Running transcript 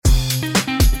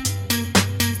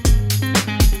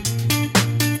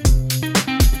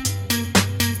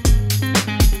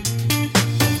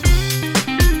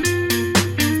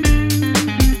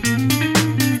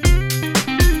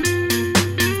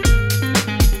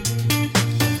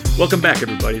Welcome back,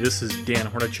 everybody. This is Dan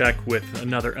Hornacek with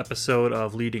another episode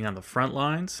of Leading on the Front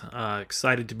Lines.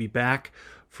 Excited to be back.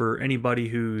 For anybody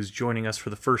who's joining us for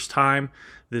the first time,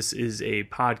 this is a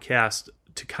podcast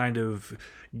to kind of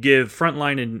give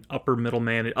frontline and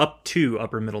up to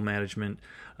upper middle management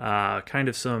kind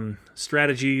of some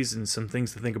strategies and some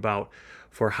things to think about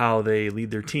for how they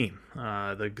lead their team.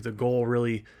 The goal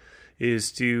really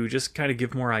is to just kind of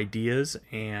give more ideas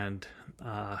and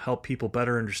help people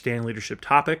better understand leadership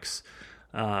topics.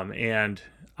 And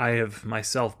I have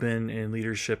myself been in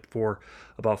leadership for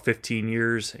about 15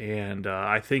 years, and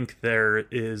I think there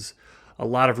is a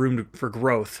lot of room for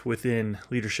growth within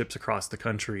leaderships across the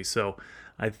country. So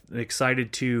I'm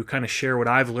excited to kind of share what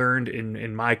I've learned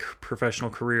in my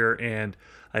professional career, and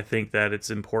I think that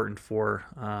it's important for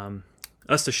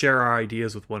us to share our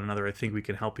ideas with one another. I think we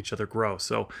can help each other grow.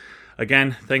 So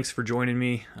again, thanks for joining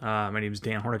me. My name is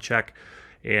Dan Hornacek,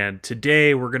 and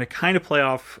today we're going to kind of play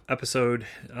off episode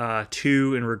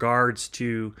 2 in regards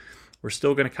to, we're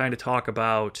still going to kind of talk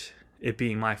about it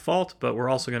being my fault, but we're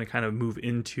also going to kind of move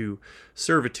into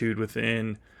servitude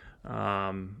within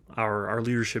our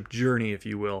leadership journey, if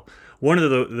you will. One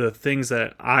of the things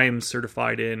that I am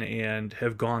certified in and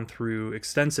have gone through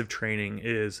extensive training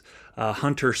is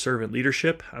hunter-servant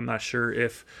leadership. I'm not sure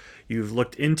if you've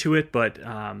looked into it, but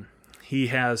he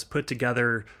has put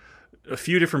together a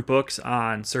few different books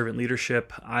on servant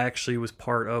leadership. I actually was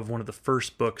part of one of the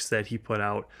first books that he put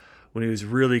out when he was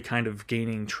really kind of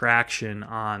gaining traction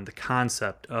on the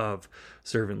concept of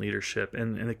servant leadership.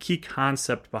 And the key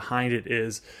concept behind it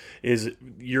is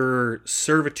your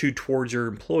servitude towards your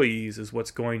employees is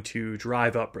what's going to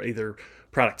drive up either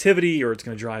productivity, or it's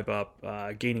going to drive up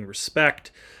gaining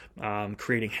respect,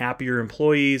 creating happier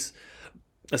employees.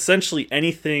 Essentially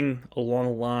anything along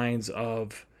the lines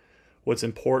of what's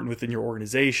important within your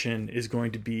organization is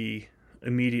going to be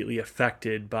immediately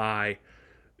affected by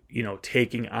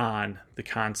taking on the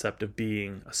concept of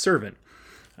being a servant.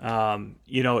 It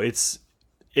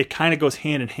kind of goes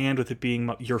hand in hand with it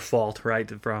being your fault, right?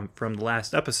 From the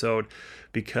last episode,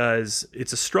 because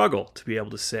it's a struggle to be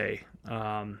able to say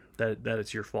that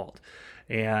it's your fault.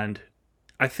 And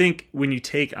I think when you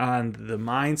take on the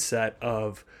mindset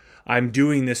of, I'm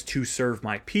doing this to serve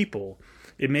my people,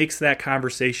 it makes that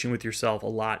conversation with yourself a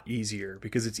lot easier,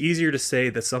 because it's easier to say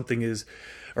that something is,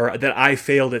 or that I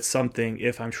failed at something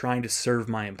if I'm trying to serve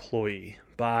my employee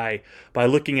by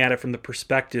looking at it from the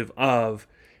perspective of,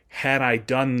 had I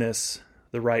done this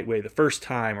the right way the first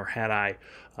time, or had I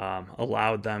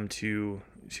allowed them to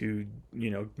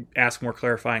ask more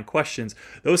clarifying questions.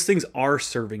 Those things are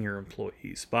serving your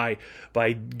employees by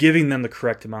giving them the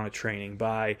correct amount of training,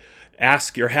 by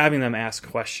having them ask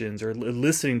questions, or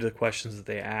listening to the questions that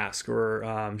they ask,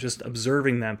 or just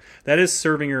observing them. That is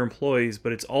serving your employees,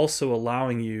 but it's also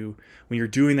allowing you, when you're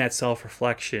doing that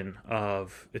self-reflection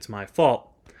of, it's my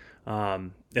fault,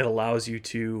 it allows you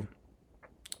to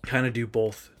kind of do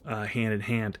both hand in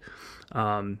hand.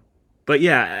 But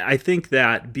yeah, I think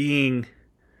that being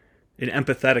an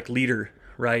empathetic leader,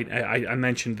 right? I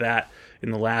mentioned that in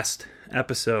the last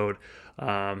episode,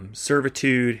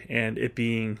 servitude and it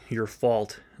being your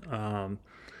fault. I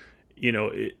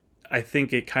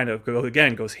think it kind of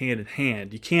goes hand in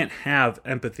hand. You can't have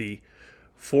empathy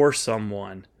for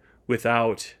someone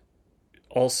without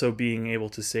also being able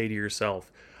to say to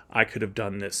yourself, I could have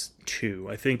done this too.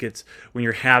 I think it's when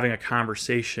you're having a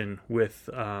conversation with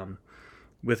an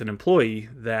employee,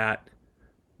 that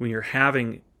when you're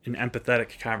having an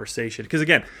empathetic conversation, because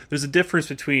again, there's a difference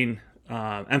between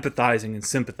empathizing and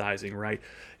sympathizing, right?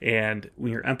 And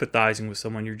when you're empathizing with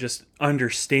someone, you're just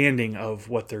understanding of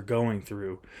what they're going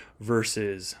through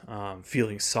versus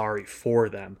feeling sorry for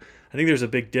them. I think there's a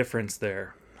big difference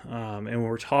there. And when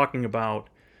we're talking about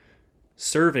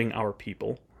serving our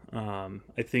people,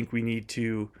 I think we need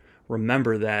to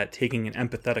remember that taking an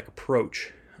empathetic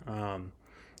approach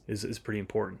is pretty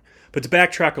important. But to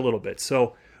backtrack a little bit,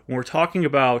 so when we're talking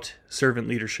about servant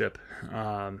leadership,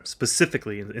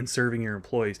 specifically in serving your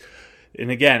employees, and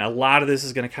again, a lot of this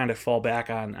is going to kind of fall back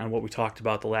on what we talked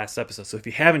about the last episode. So if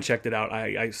you haven't checked it out,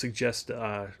 I suggest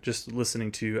just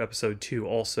listening to episode 2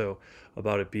 also,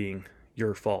 about it being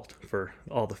your fault for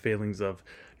all the failings of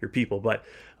your people. But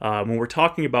when we're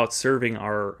talking about serving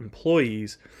our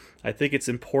employees, I think it's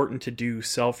important to do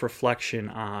self-reflection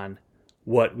on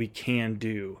what we can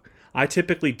do. I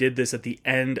typically did this at the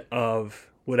end of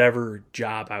whatever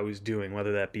job I was doing,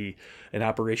 whether that be an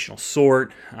operational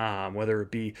sort, whether it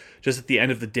be just at the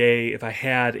end of the day, if I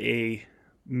had a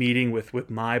meeting with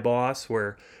my boss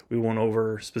where we went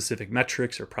over specific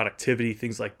metrics or productivity,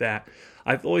 things like that.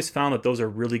 I've always found that those are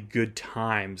really good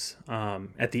times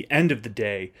at the end of the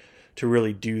day to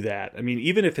really do that. I mean,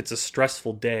 even if it's a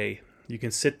stressful day, you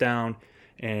can sit down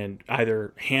and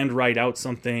either handwrite out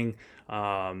something.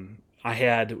 I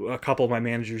had a couple of my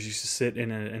managers used to sit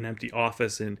in an empty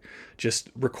office and just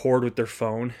record with their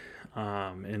phone,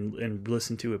 and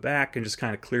listen to it back and just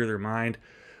kind of clear their mind.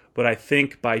 But I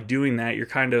think by doing that, you're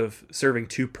kind of serving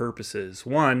two purposes.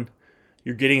 One,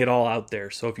 you're getting it all out there.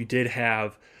 So if you did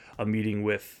have a meeting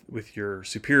with your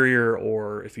superior,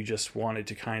 or if you just wanted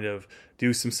to kind of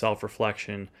do some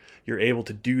self-reflection, you're able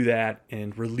to do that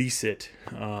and release it,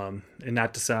 and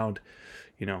not to sound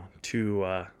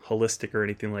too holistic or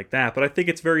anything like that. But I think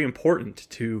it's very important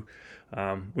to,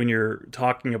 when you're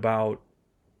talking about,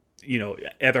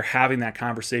 either having that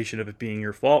conversation of it being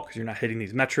your fault because you're not hitting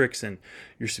these metrics, and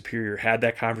your superior had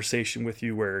that conversation with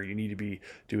you where you need to be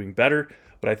doing better.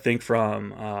 But I think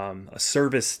from a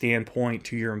service standpoint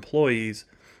to your employees,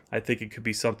 I think it could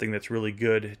be something that's really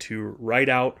good to write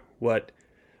out what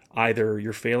either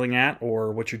you're failing at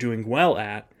or what you're doing well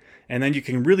at, and then you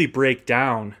can really break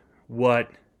down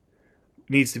what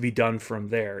needs to be done from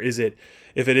there.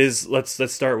 If it is,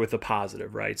 let's start with the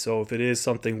positive, right? So if it is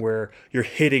something where you're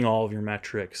hitting all of your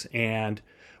metrics, and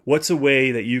what's a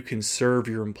way that you can serve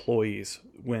your employees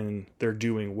when they're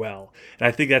doing well? And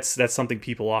I think that's something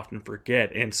people often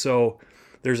forget. And so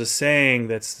there's a saying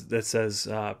that says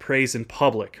praise in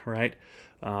public, right?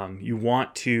 You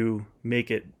want to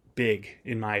make it big,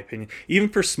 in my opinion, even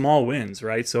for small wins,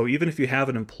 right? So even if you have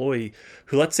an employee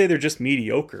who, let's say they're just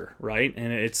mediocre, right?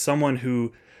 And it's someone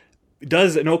who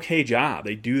does an okay job.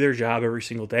 They do their job every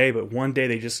single day, but one day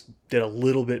they just did a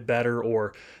little bit better,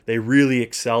 or they really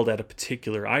excelled at a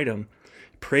particular item.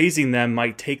 Praising them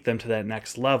might take them to that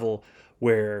next level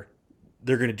where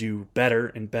they're going to do better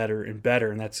and better and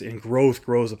better. And growth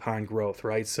grows upon growth,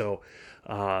 right? So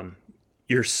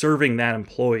you're serving that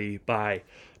employee by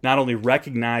not only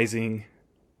recognizing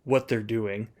what they're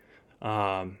doing,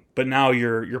 but now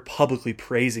you're publicly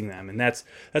praising them, and that's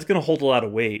going to hold a lot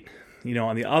of weight.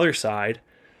 On the other side,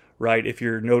 right, if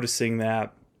you're noticing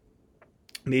that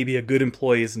maybe a good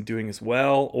employee isn't doing as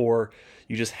well, or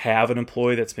you just have an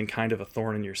employee that's been kind of a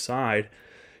thorn in your side,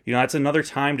 that's another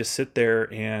time to sit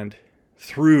there and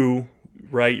through,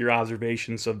 right, your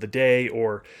observations of the day,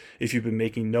 or if you've been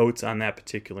making notes on that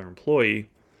particular employee,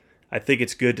 I think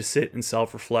it's good to sit and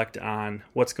self-reflect on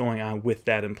what's going on with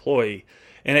that employee.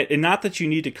 And not that you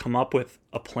need to come up with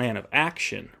a plan of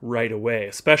action right away,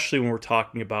 especially when we're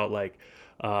talking about like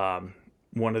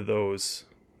one of those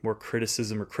more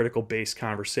criticism or critical-based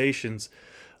conversations.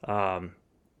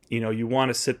 You want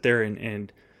to sit there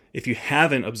and if you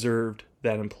haven't observed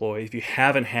that employee, if you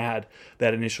haven't had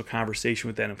that initial conversation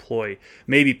with that employee,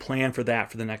 maybe plan for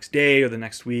that for the next day or the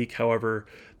next week, however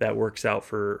that works out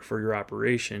for your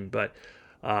operation. But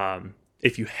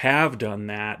if you have done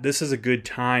that, this is a good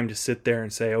time to sit there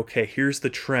and say, okay, here's the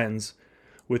trends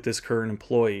with this current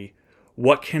employee.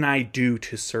 What can I do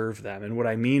to serve them? And what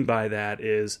I mean by that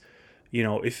is,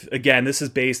 if, again, this is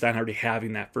based on already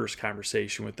having that first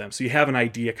conversation with them. So you have an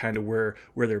idea kind of where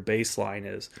their baseline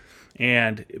is.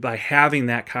 And by having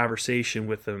that conversation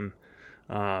with them,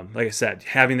 like I said,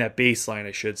 having that baseline,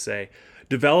 I should say,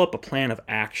 develop a plan of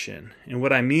action. And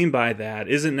what I mean by that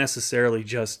isn't necessarily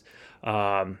just,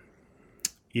 a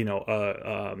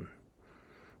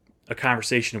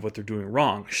conversation of what they're doing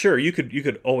wrong. Sure, you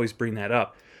could always bring that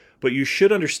up. But you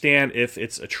should understand if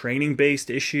it's a training-based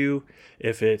issue,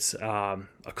 if it's a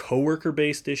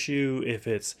coworker-based issue, if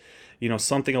it's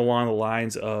something along the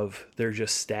lines of they're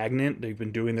just stagnant, they've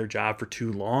been doing their job for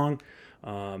too long.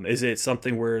 Is it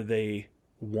something where they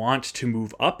want to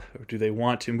move up, or do they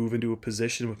want to move into a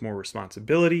position with more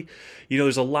responsibility?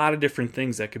 There's a lot of different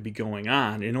things that could be going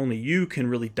on, and only you can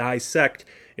really dissect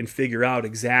and figure out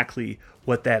exactly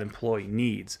what that employee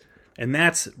needs. And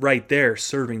that's right there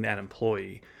serving that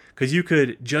employee. Because you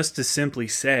could just as simply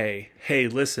say, hey,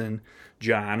 listen,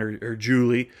 John or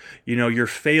Julie, you're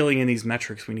failing in these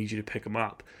metrics. We need you to pick them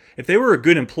up. If they were a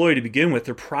good employee to begin with,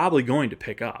 they're probably going to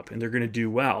pick up and they're going to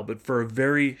do well, but for a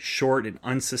very short and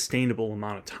unsustainable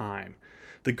amount of time.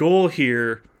 The goal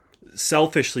here,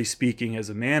 selfishly speaking as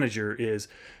a manager, is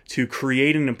to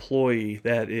create an employee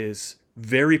that is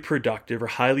very productive or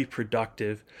highly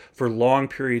productive for long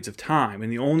periods of time.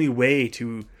 And the only way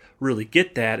to really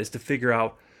get that is to figure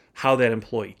out how that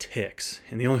employee ticks.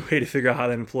 And the only way to figure out how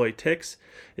that employee ticks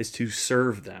is to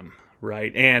serve them,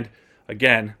 right? And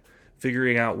again,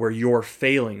 figuring out where you're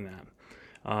failing them.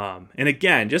 And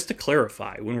again, just to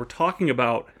clarify, when we're talking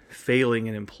about failing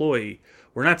an employee,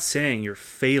 we're not saying you're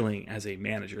failing as a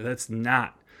manager. That's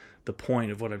not the point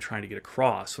of what I'm trying to get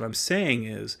across. What I'm saying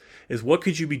is what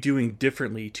could you be doing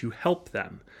differently to help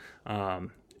them?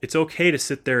 it's okay to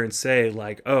sit there and say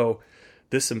like, oh,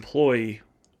 this employee,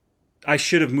 I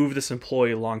should have moved this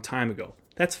employee a long time ago.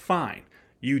 That's fine.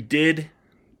 You did,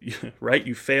 right?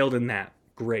 You failed in that.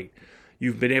 Great.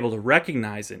 You've been able to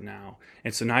recognize it now.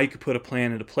 And so now you can put a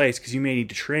plan into place because you may need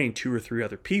to train 2 or 3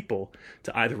 other people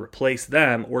to either replace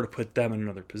them or to put them in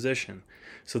another position.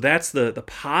 So that's the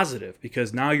positive,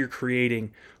 because now you're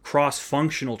creating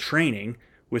cross-functional training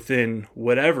within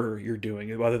whatever you're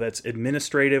doing, whether that's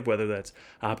administrative, whether that's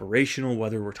operational,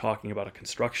 whether we're talking about a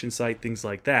construction site, things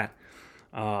like that.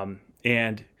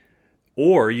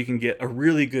 Or you can get a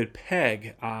really good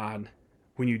peg on,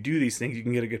 when you do these things, you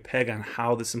can get a good peg on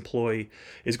how this employee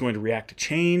is going to react to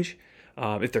change.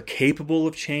 If they're capable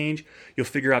of change, you'll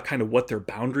figure out kind of what their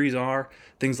boundaries are,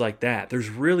 things like that. There's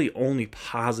really only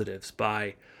positives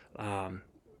by,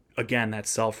 again, that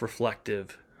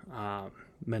self-reflective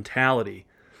mentality.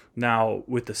 Now,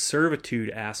 with the servitude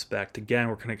aspect, again,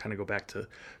 we're going to kind of go back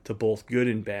to both good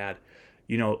and bad.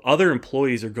 Other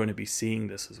employees are going to be seeing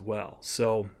this as well.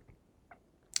 So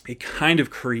it kind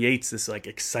of creates this like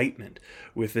excitement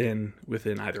within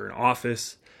either an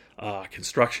office,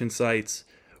 construction sites,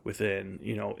 within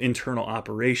internal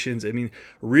operations. I mean,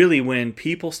 really, when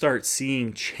people start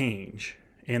seeing change,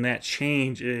 and that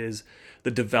change is the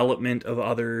development of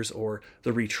others or the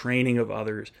retraining of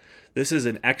others, this is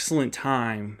an excellent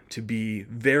time to be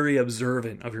very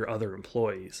observant of your other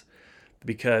employees,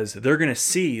 because they're going to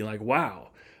see like, wow,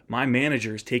 my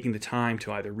manager is taking the time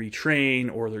to either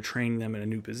retrain or they're training them in a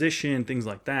new position, things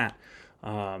like that.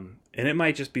 And it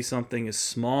might just be something as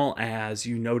small as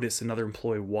you notice another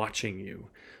employee watching you,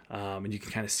 and you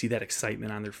can kind of see that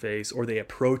excitement on their face, or they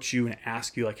approach you and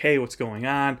ask you like, hey, what's going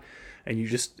on? And you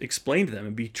just explain to them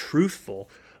and be truthful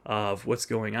of what's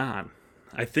going on.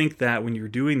 I think that when you're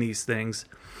doing these things,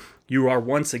 you are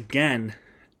once again,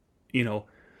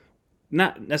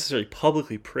 not necessarily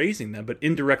publicly praising them, but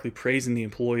indirectly praising the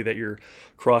employee that you're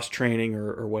cross-training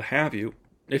or what have you,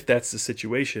 if that's the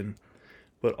situation.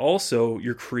 But also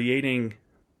you're creating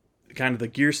kind of the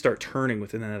gears start turning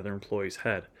within another employee's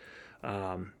head.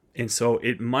 And so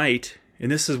it might,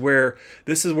 and this is where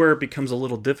it becomes a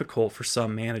little difficult for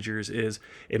some managers, is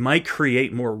it might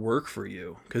create more work for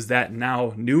you, because that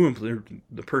now new employee,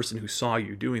 the person who saw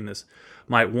you doing this,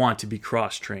 might want to be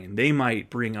cross-trained. They might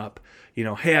bring up,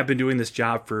 hey, I've been doing this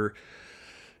job for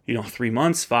 3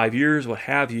 months, 5 years, what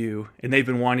have you, and they've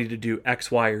been wanting to do X,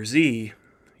 Y, or Z.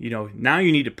 Now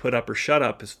you need to put up or shut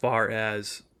up, as far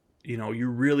as, you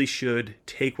really should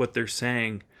take what they're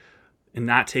saying and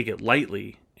not take it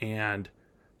lightly, and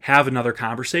have another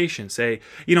conversation. Say,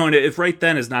 and if right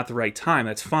then is not the right time,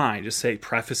 that's fine. Just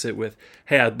preface it with,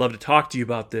 hey, I'd love to talk to you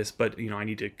about this, but, I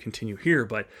need to continue here.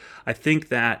 But I think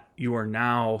that you are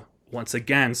now, once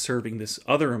again, serving this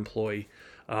other employee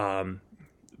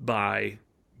by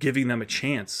giving them a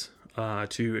chance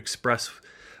to express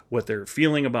what they're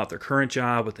feeling about their current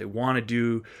job, what they want to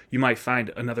do. You might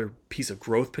find another piece of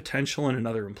growth potential in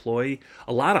another employee.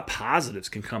 A lot of positives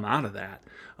can come out of that.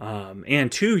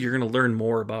 And 2, you're going to learn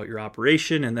more about your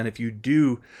operation. And then if you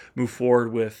do move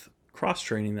forward with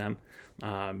cross-training them,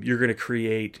 you're going to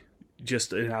create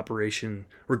just an operation,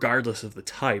 regardless of the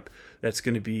type, that's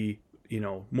going to be,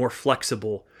 more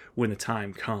flexible when the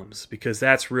time comes. Because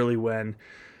that's really when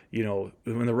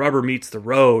the rubber meets the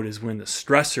road, is when the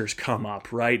stressors come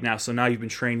up, right? So now you've been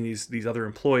training these other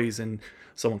employees, and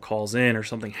someone calls in or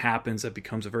something happens that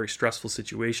becomes a very stressful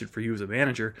situation for you as a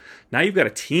manager. Now you've got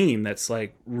a team that's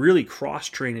like really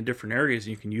cross-trained in different areas,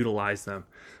 and you can utilize them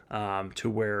to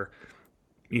where,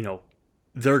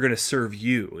 they're going to serve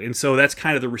you. And so that's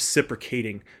kind of the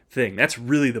reciprocating thing. That's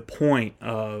really the point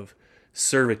of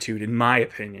servitude, in my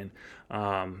opinion.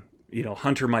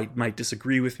 Hunter might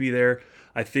disagree with me there.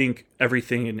 I think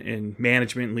everything in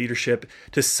management and leadership,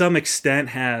 to some extent,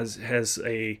 has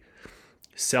a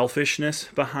selfishness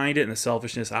behind it. And the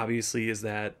selfishness, obviously, is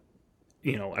that,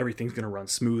 everything's going to run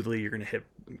smoothly. You're going to hit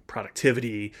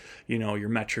productivity. Your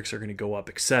metrics are going to go up,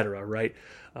 etc. Right?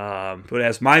 But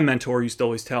as my mentor used to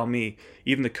always tell me,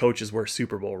 even the coaches wear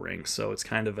Super Bowl rings. So it's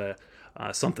kind of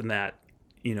something that,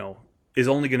 is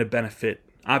only going to benefit,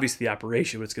 obviously, the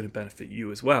operation, but it's going to benefit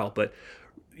you as well. But,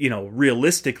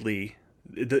 realistically,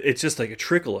 it's just like a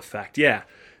trickle effect. Yeah.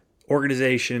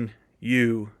 Organization,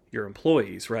 your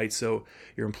employees, right? So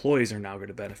your employees are now going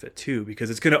to benefit too, because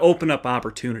it's going to open up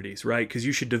opportunities, right? Because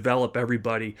you should develop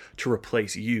everybody to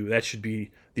replace you. That should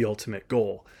be the ultimate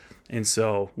goal. And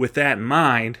so with that in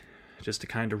mind, just to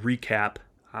kind of recap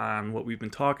on what we've been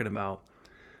talking about,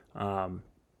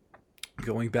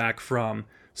 going back from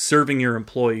serving your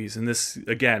employees, and this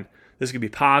could be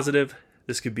positive,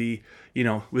 This could be,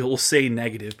 we'll say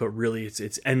negative, but really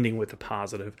it's ending with a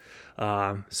positive.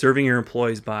 Serving your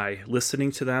employees by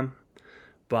listening to them,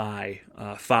 by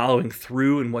following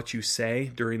through in what you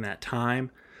say during that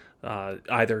time.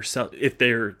 Either if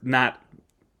they're not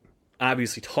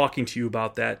obviously talking to you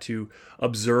about that, to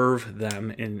observe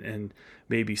them and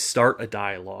maybe start a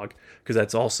dialogue, because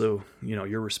that's also,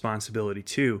 your responsibility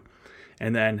too.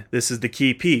 And then this is the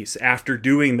key piece. After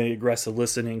doing the aggressive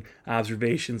listening,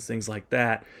 observations, things like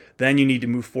that, then you need to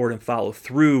move forward and follow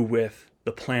through with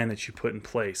the plan that you put in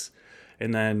place.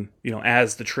 And then,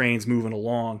 as the train's moving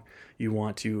along, you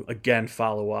want to again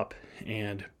follow up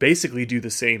and basically do the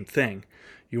same thing.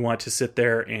 You want to sit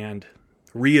there and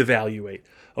reevaluate.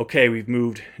 Okay, we've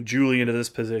moved Julie into this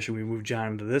position, we moved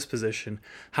John into this position.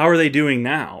 How are they doing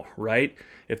now, right?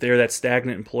 If they're that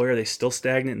stagnant employer, are they still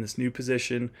stagnant in this new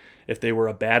position? If they were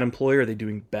a bad employer, are they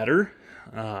doing better?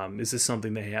 Is this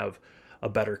something they have a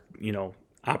better,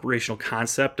 operational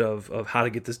concept of how to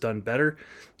get this done better?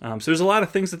 So there's a lot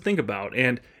of things to think about,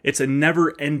 and it's a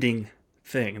never-ending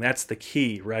thing. That's the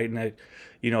key, right? And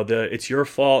it's your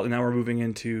fault, and now we're moving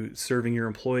into serving your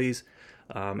employees.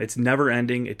 It's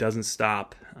never-ending. It doesn't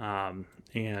stop, but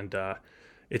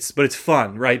it's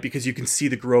fun, right? Because you can see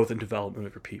the growth and development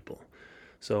of your people.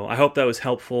 So I hope that was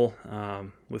helpful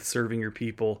with serving your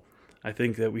people. I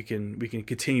think that we can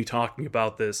continue talking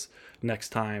about this next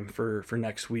time for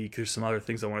next week. There's some other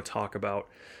things I want to talk about.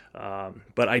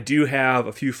 But I do have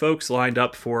a few folks lined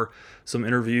up for some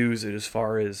interviews as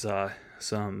far as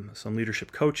some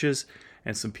leadership coaches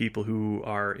and some people who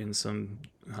are in some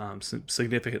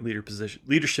significant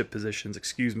leadership positions,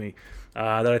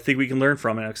 that I think we can learn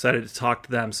from, and I'm excited to talk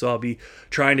to them. So I'll be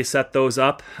trying to set those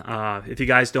up. If you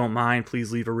guys don't mind,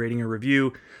 please leave a rating or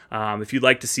review. If you'd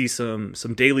like to see some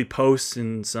daily posts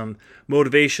and some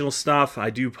motivational stuff, I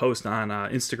do post on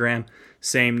Instagram,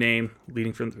 same name,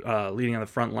 leading on the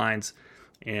front lines.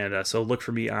 And so look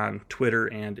for me on Twitter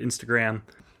and Instagram.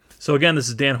 So again, this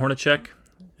is Dan Hornacek,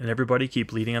 and everybody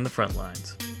keep leading on the front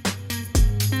lines.